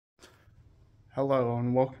Hello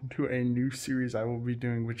and welcome to a new series I will be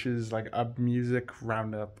doing, which is like a music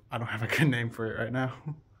roundup. I don't have a good name for it right now.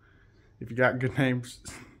 If you got good names,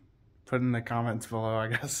 put in the comments below, I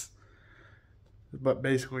guess. But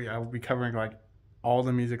basically, I will be covering like all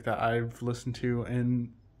the music that I've listened to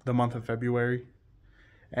in the month of February.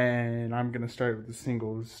 And I'm going to start with the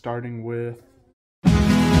singles, starting with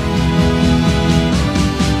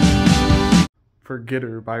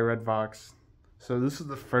Forgetter by Red Fox. So this is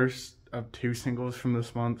the first of two singles from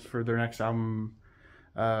this month for their next album,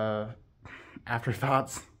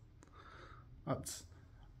 Afterthoughts.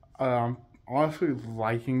 Honestly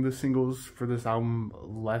liking the singles for this album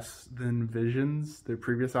less than Visions, their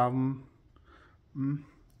previous album.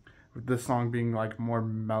 With this song being like more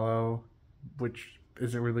mellow, which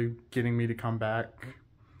isn't really getting me to come back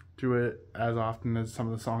to it as often as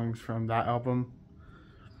some of the songs from that album.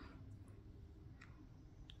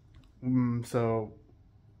 So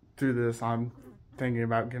through this, I'm thinking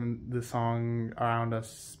about giving this song around a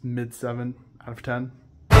mid-7 out of 10.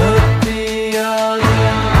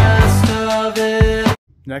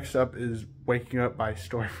 Next up is Waking Up by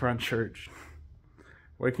Storefront Church.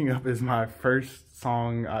 Waking Up is my first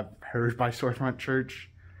song I've heard by Storefront Church.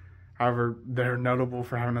 However, they're notable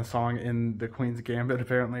for having a song in The Queen's Gambit,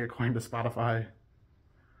 apparently, according to Spotify.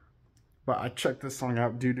 But I checked this song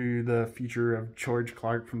out due to the feature of George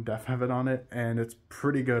Clark from Deaf Heaven on it, and it's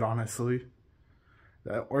pretty good, honestly.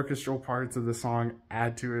 The orchestral parts of the song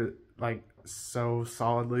add to it, like, so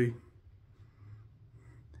solidly.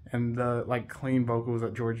 And the, like, clean vocals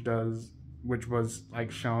that George does, which was,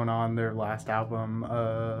 like, shown on their last album,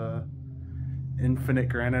 Infinite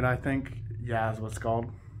Granite, I think. Yeah, is what it's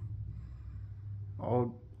called.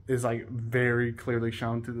 Is, like, very clearly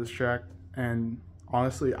shown through this track, and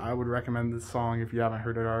honestly, I would recommend this song if you haven't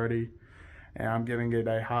heard it already, and I'm giving it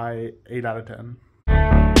a high 8 out of 10.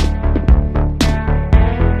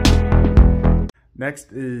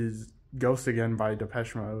 Next is Ghost Again by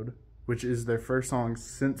Depeche Mode, which is their first song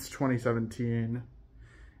since 2017,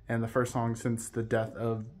 and the first song since the death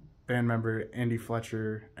of band member Andy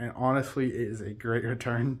Fletcher, and honestly, it is a great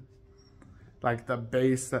return. Like the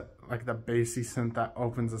bassy synth that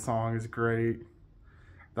opens the song is great.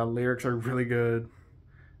 The lyrics are really good.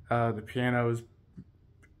 The pianos,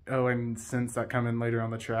 and synths that come in later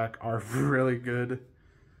on the track are really good.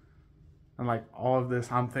 And like all of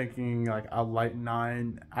this, I'm thinking like a light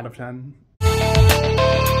 9 out of 10.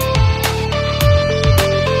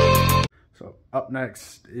 So up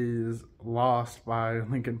next is Lost by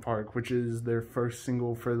Linkin Park, which is their first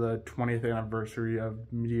single for the 20th anniversary of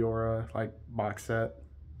Meteora box set.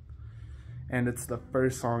 And it's the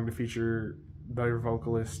first song to feature their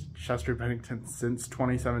vocalist Chester Bennington since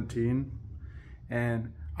 2017,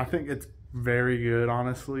 and I think it's very good,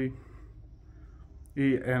 honestly,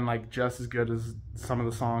 and like just as good as some of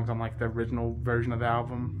the songs on like the original version of the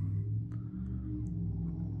album.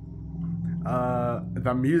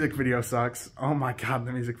 The music video sucks. Oh my god,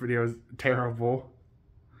 the music video is terrible.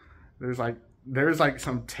 There's like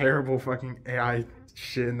some terrible fucking AI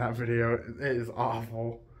shit in that video. It is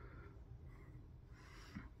awful.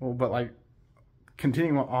 Well, but like,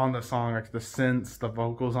 continuing on the song, like the synths, the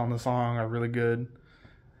vocals on the song are really good.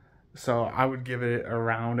 So I would give it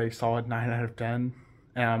around a solid 9 out of 10.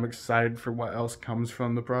 And I'm excited for what else comes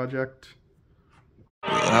from the project.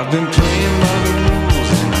 I've been playing by the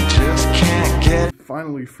rules and I just can't get.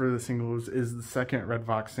 Finally, for the singles is the second Red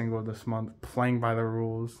Fox single of this month, Playing by the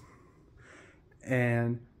Rules.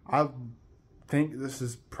 And I think this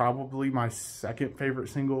is probably my second favorite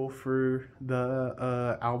single for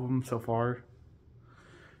the album so far.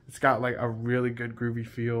 It's got like a really good groovy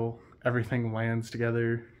feel. Everything lands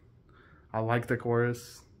together. I like the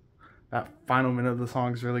chorus. That final minute of the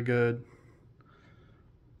song is really good.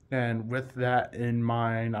 And with that in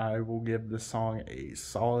mind, I will give this song a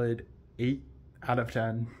solid 8 out of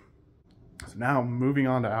 10. So now moving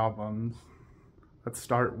on to albums. Let's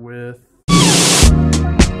start with...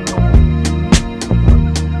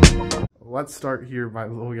 Let's Start Here by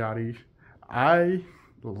Lil Yachty. I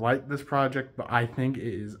like this project, but I think it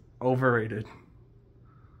is overrated.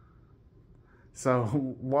 So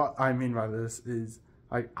what I mean by this is,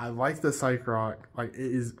 like, I like the psych rock. Like, it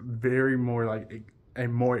is very more like a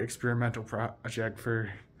more experimental project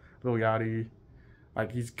for Lil Yachty.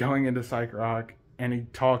 Like, he's going into psych rock, and he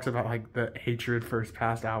talks about like the hatred for his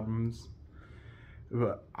past albums.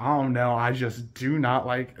 But I don't know, I just do not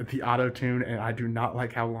like the auto-tune, and I do not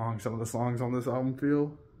like how long some of the songs on this album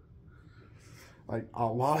feel. Like, a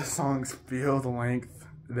lot of songs feel the length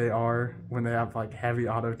they are when they have like heavy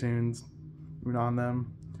auto-tunes on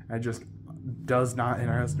them. It just does not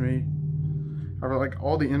interest me. However, like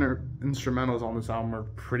all the instrumentals on this album are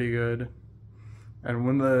pretty good, and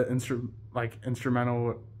when the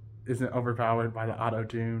instrumental isn't overpowered by the auto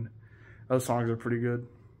tune, those songs are pretty good.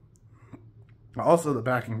 Also, the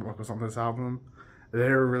backing vocals on this album, they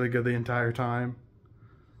were really good the entire time.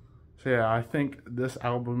 So yeah, I think this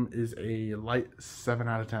album is a light 7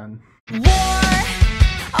 out of 10. War.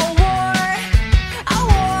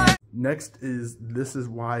 Next is This Is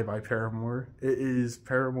Why by Paramore. It is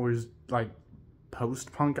Paramore's like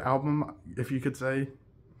post-punk album, if you could say.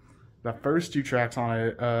 The first 2 tracks on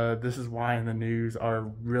it, This Is Why and The News, are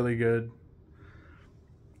really good.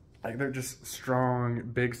 Like, they're just strong,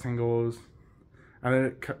 big singles. And then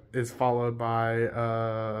it is followed by,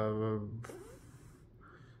 oh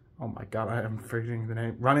my god, I am forgetting the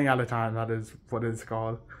name. Running Out of Time, that is what it's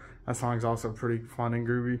called. That song's also pretty fun and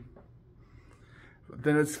groovy. But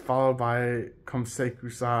then it's followed by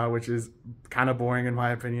Komsekusa, which is kind of boring in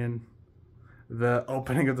my opinion. The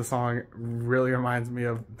opening of the song really reminds me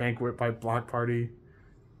of Banquet by Block Party.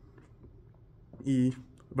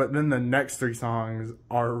 But then the next 3 songs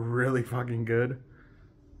are really fucking good.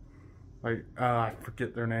 Like, I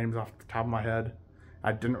forget their names off the top of my head.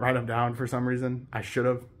 I didn't write them down for some reason. I should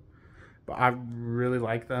have. But I really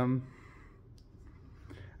like them.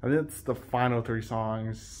 And then it's the final 3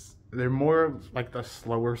 songs. They're more like the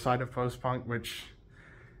slower side of post-punk, which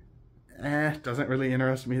doesn't really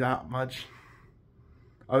interest me that much.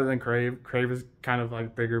 Other than Crave. Crave is kind of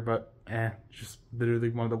like bigger, but just literally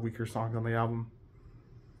one of the weaker songs on the album.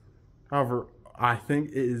 However, I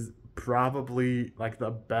think it is probably like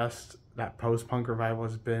the best that post-punk revival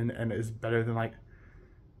has been, and is better than like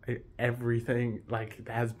everything like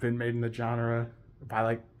that has been made in the genre by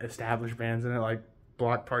like established bands in it, like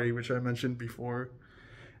Block Party, which I mentioned before.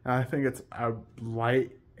 And I think it's a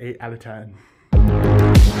light 8 out of 10.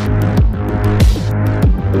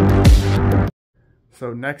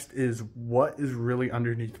 So next is What Is Really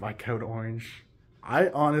Underneath by Code Orange. I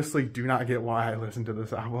honestly do not get why I listened to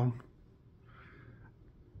this album.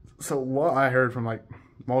 So what I heard from like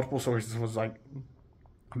multiple sources was like,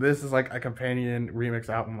 this is like a companion remix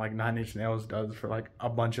album like 9 Inch Nails does for like a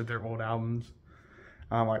bunch of their old albums.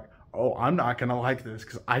 And I'm like, oh, I'm not gonna like this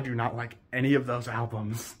because I do not like any of those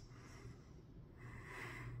albums.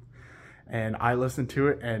 And I listened to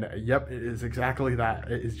it, and yep, it is exactly that.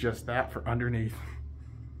 It is just that for Underneath.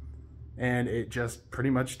 And it just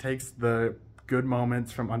pretty much takes the good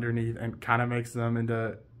moments from Underneath and kind of makes them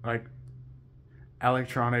into like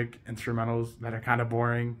electronic instrumentals that are kind of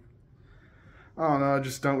boring. I don't know, I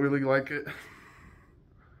just don't really like it.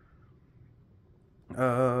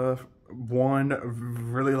 One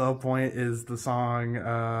really low point is the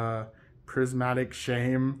song Prismatic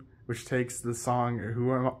Shame, which takes the song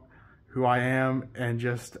Who I Am and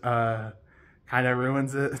just kind of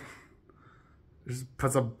ruins it. Just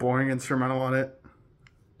puts a boring instrumental on it.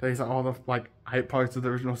 Takes all the like hype parts of the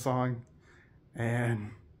original song and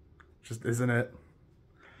just isn't it.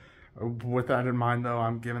 With that in mind though,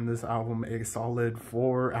 I'm giving this album a solid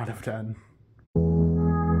 4 out of 10.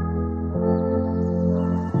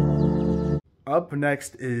 Up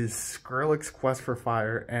next is Skrillex Quest for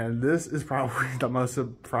Fire, and this is probably the most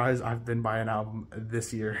surprised I've been by an album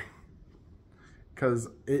this year. Because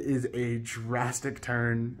it is a drastic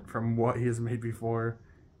turn from what he has made before,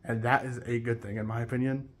 and that is a good thing in my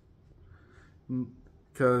opinion.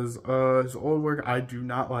 Because his old work I do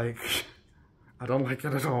not like. I don't like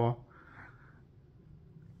it at all.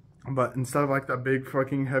 But instead of like that big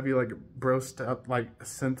fucking heavy like bro step like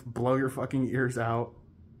synth blow your fucking ears out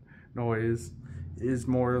noise, is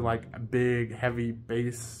more like a big heavy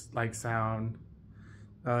bass like sound.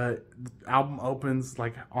 The album opens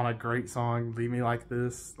like on a great song, Leave Me Like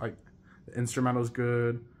This. Like the instrumental's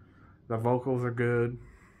good, the vocals are good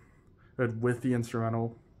with the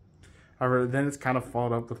instrumental. However, then it's kind of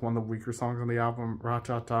followed up with one of the weaker songs on the album,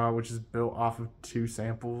 Ra-Ta-Ta, which is built off of 2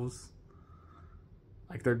 samples.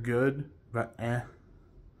 Like, they're good, but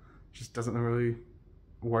just doesn't really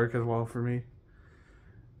work as well for me.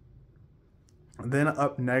 Then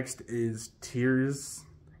up next is Tears.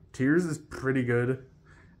 Tears is pretty good.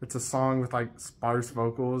 It's a song with like sparse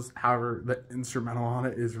vocals. However, the instrumental on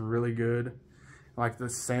it is really good. Like the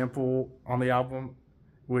sample on the album,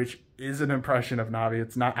 which is an impression of Navi.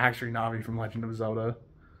 It's not actually Navi from Legend of Zelda.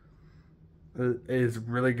 It is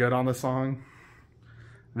really good on the song.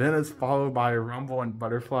 Then it's followed by Rumble and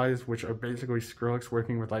Butterflies, which are basically Skrillex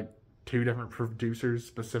working with like 2 different producers,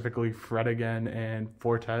 specifically Fred Again and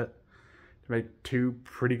Fortet, to make 2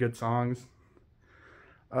 pretty good songs.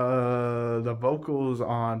 The vocals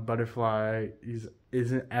on Butterfly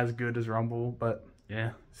isn't as good as Rumble, but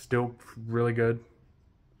yeah, still really good.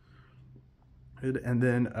 And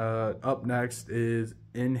then up next is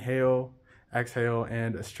Inhale, Exhale,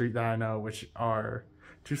 and A Street That I Know, which are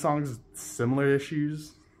two songs with similar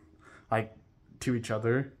issues, like, to each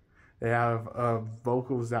other. They have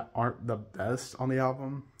vocals that aren't the best on the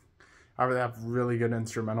album. However, they have really good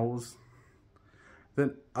instrumentals.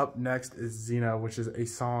 Then up next is Xena, which is a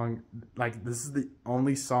song, like, this is the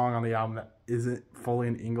only song on the album that isn't fully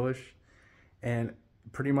in English. And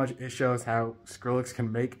pretty much it shows how Skrillex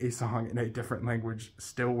can make a song in a different language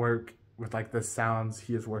still work with, like, the sounds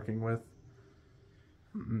he is working with.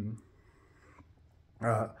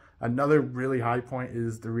 Another really high point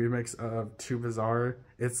is the remix of Too Bizarre.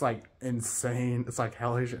 It's, like, insane. It's, like,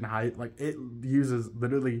 hellish in height. Like, it uses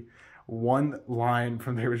literally one line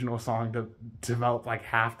from the original song to develop, like,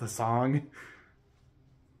 half the song.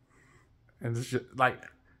 And it's just, like,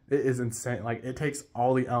 it is insane. Like, it takes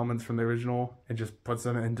all the elements from the original and just puts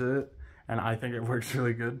them into it. And I think it works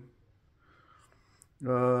really good.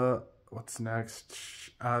 What's next?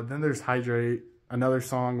 Then there's Hydrate. Another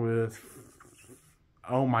song with...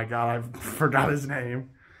 Oh my god, I forgot his name.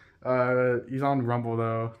 He's on Rumble,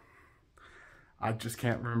 though. I just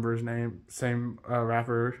can't remember his name. Same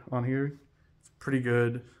rapper on here. It's pretty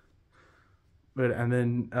good. And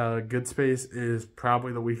then Good Space is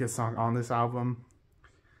probably the weakest song on this album.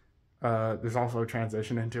 There's also a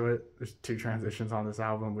transition into it. There's 2 transitions on this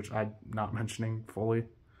album, which I'm not mentioning fully.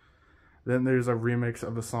 Then there's a remix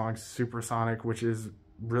of the song Supersonic, which is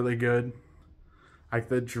really good. Like,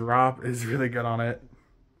 the drop is really good on it.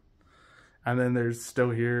 And then there's Still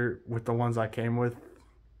Here with The Ones I Came With,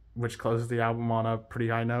 which closes the album on a pretty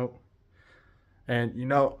high note. And, you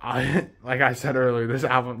know, like I said earlier, this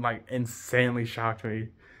album, like, insanely shocked me.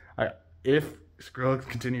 If Skrillex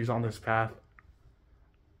continues on this path,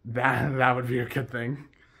 that would be a good thing.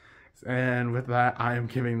 And with that, I am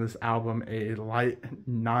giving this album a light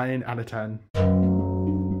 9 out of 10.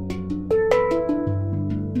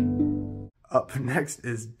 Up next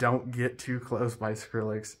is Don't Get Too Close by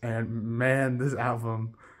Skrillex. And man, this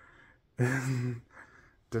album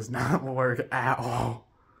does not work at all.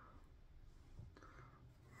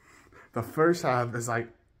 The first half is, like,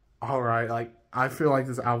 alright. Like, I feel like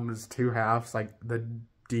this album is 2 halves. Like, the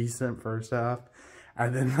decent first half,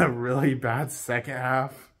 and then the really bad second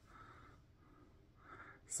half.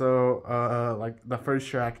 So, like, the first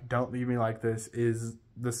track, Don't Leave Me Like This, is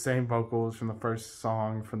the same vocals from the first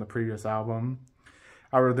song from the previous album.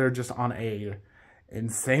 However, they're just on a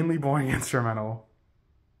insanely boring instrumental.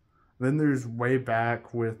 Then there's Way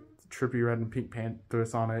Back with Trippie Redd and Pink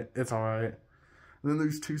Panthers on it. It's alright. Then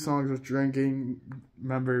there's 2 songs with Drinking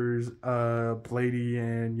members, Blady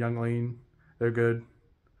and Young Lean. They're good.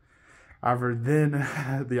 However, then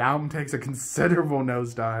the album takes a considerable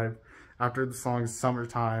nosedive after the song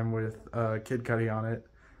Summertime with Kid Cudi on it.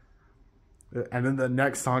 And then the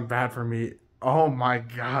next song, Bad For Me, oh my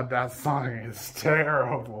god, that song is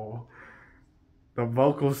terrible. The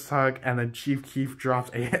vocals suck, and then Chief Keef drops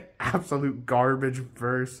an absolute garbage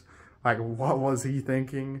verse. Like, what was he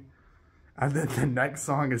thinking? And then the next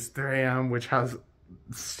song is 3 AM, which has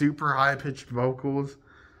super high-pitched vocals.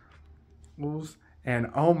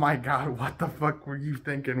 And oh my god, what the fuck were you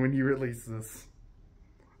thinking when you released this?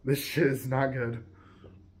 This shit is not good.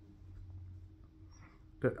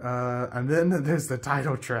 And then there's the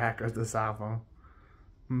title track of this album,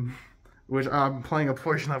 which I'm playing a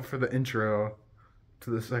portion of for the intro to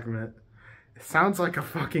the segment. It sounds like a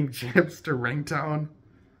fucking Chipster ringtone,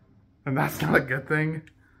 and that's not a good thing.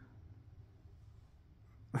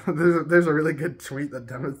 There's a really good tweet that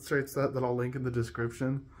demonstrates that I'll link in the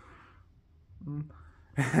description.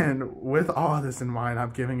 And with all of this in mind,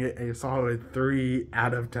 I'm giving it a solid 3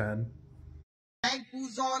 out of 10.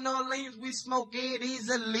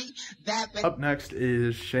 Up next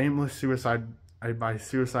is Shameless Suicide by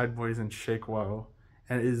Suicide Boys and Shakewell,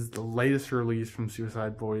 and it is the latest release from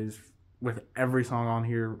Suicide Boys, with every song on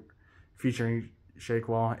here featuring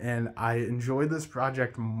Shakewell. And I enjoyed this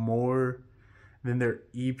project more than their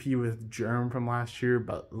EP with Germ from last year,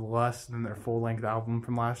 but less than their full-length album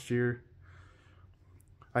from last year.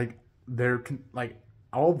 Like,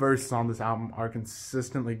 all verses on this album are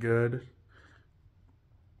consistently good.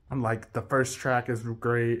 And, like, the first track is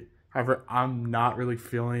great. However, I'm not really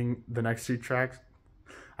feeling the next 2 tracks.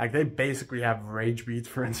 Like, they basically have rage beats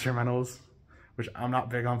for instrumentals, which I'm not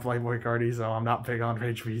big on Playboy Cardi, so I'm not big on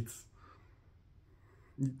rage beats.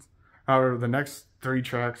 However, the next 3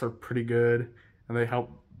 tracks are pretty good, and they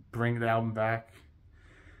help bring the album back.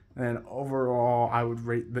 And overall, I would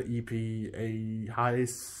rate the EP a high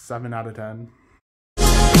 7 out of 10.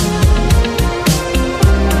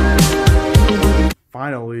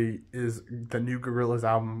 finally is the new Gorillaz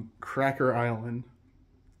album, Cracker Island.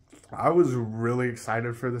 I was really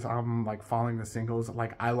excited for this album, like following the singles.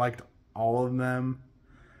 Like, I liked all of them.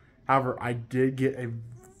 However, I did get a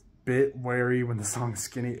bit wary when the song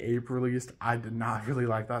Skinny Ape released. I did not really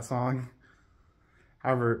like that song.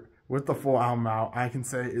 However, with the full album out, I can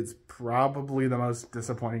say it's probably the most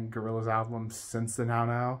disappointing Gorillaz album since the Now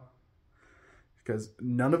Now. Because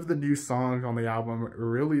none of the new songs on the album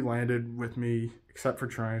really landed with me, except for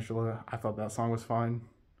Tarantula. I thought that song was fine.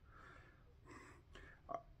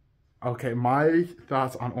 Okay, my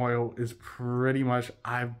thoughts on Oil is pretty much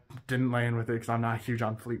I didn't land with it because I'm not huge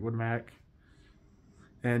on Fleetwood Mac.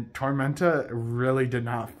 And Tormenta really did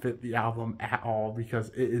not fit the album at all because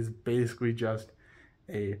it is basically just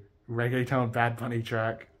a reggaeton Bad Bunny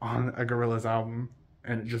track on a Gorillaz album.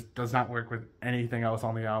 And it just does not work with anything else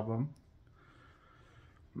on the album.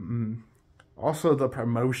 Also, the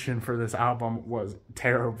promotion for this album was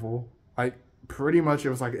terrible. Like, pretty much it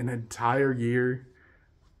was like an entire year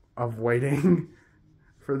of waiting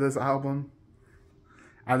for this album,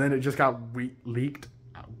 and then it just got leaked.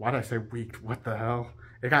 Why did I say leaked? What the hell?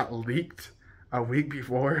 It got leaked a week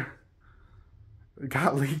before. It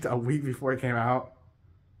got leaked a week before it came out.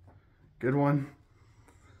 Good one.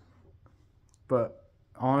 But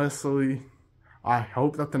honestly, I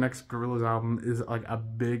hope that the next Gorillaz album is like a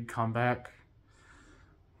big comeback,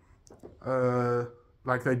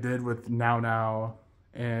 like they did with Now Now,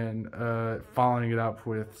 and following it up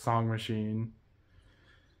with Song Machine.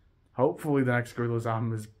 Hopefully the next Gorillaz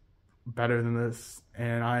album is better than this,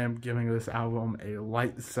 and I am giving this album a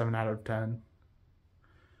light 7 out of 10.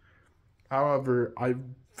 However, I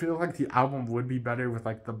feel like the album would be better with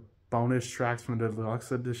like the bonus tracks from the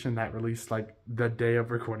deluxe edition that released like the day of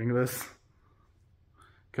recording this,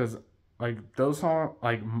 because like those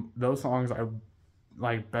songs are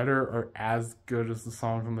like better or as good as the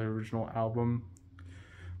songs on the original album.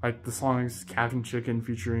 Like the songs Captain Chicken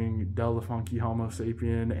featuring Del the Funky Homo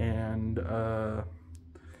Sapien and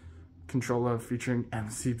Controlla featuring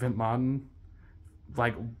MC Bin Laden,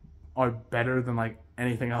 like, are better than like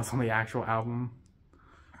anything else on the actual album.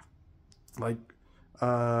 Like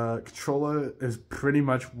Controlla is pretty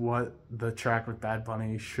much what the track with Bad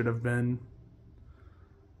Bunny should have been.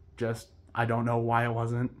 Just, I don't know why it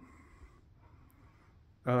wasn't.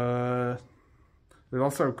 There's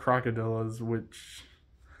also Crocodillas, which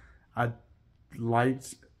I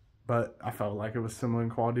liked, but I felt like it was similar in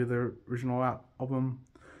quality to the original album.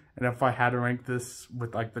 And if I had to rank this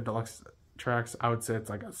with like the deluxe tracks, I would say it's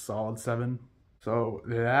like a solid 7. So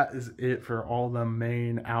that is it for all the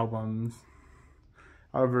main albums.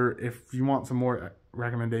 However, if you want some more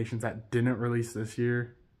recommendations that didn't release this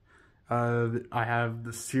year, I have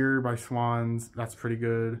The Seer by Swans. That's pretty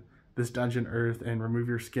good. This Dungeon Earth and Remove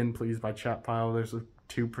Your Skin Please by Chat File. There's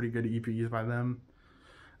 2 pretty good EPs by them.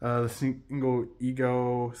 The single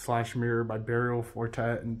Ego / Mirror by Burial,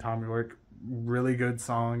 Fortet, and Tom York. Really good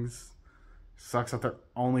songs. Sucks that they're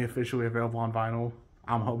only officially available on vinyl.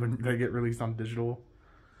 I'm hoping they get released on digital.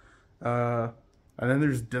 And then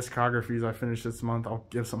there's discographies I finished this month. I'll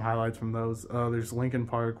give some highlights from those. There's Linkin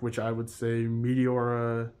Park, which I would say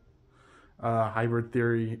Meteora, Hybrid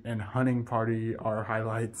Theory, and Hunting Party are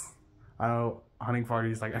highlights. I know Hunting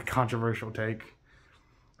Party is like a controversial take.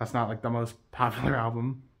 That's not like the most popular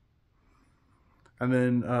album. And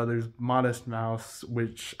then there's Modest Mouse,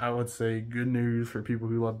 which I would say good news for people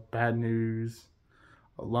who love bad news.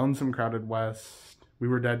 Lonesome Crowded West, We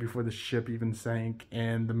Were Dead Before the Ship Even Sank,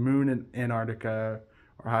 and The Moon in Antarctica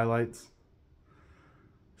are highlights.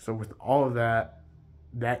 So with all of that,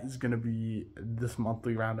 that is going to be this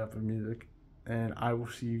monthly roundup of music. And I will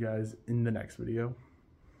see you guys in the next video.